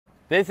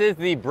This is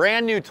the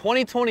brand new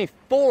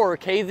 2024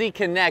 KZ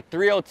Connect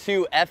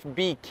 302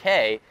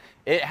 FBK.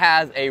 It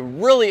has a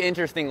really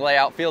interesting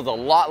layout, feels a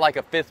lot like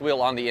a fifth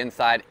wheel on the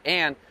inside,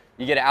 and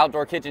you get an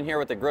outdoor kitchen here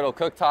with the griddle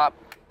cooktop.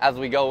 As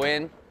we go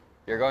in,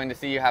 you're going to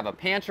see you have a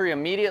pantry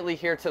immediately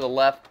here to the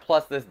left,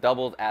 plus this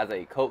doubles as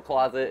a coat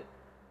closet.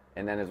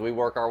 And then as we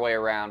work our way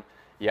around,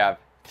 you have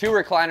two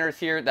recliners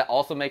here that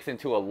also makes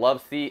into a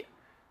love seat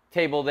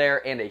table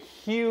there, and a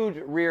huge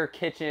rear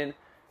kitchen.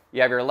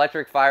 You have your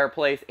electric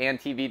fireplace and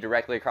TV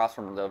directly across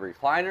from the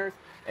recliners.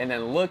 And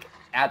then look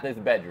at this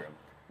bedroom.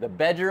 The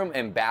bedroom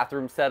and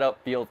bathroom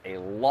setup feels a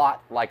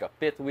lot like a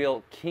fifth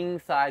wheel king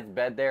size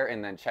bed there.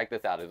 And then check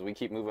this out as we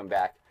keep moving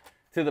back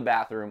to the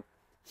bathroom.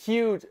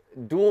 Huge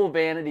dual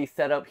vanity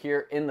setup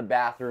here in the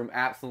bathroom.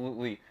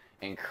 Absolutely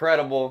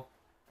incredible.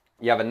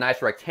 You have a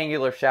nice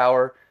rectangular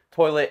shower,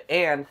 toilet,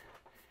 and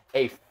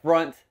a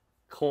front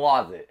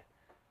closet.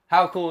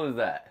 How cool is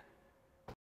that?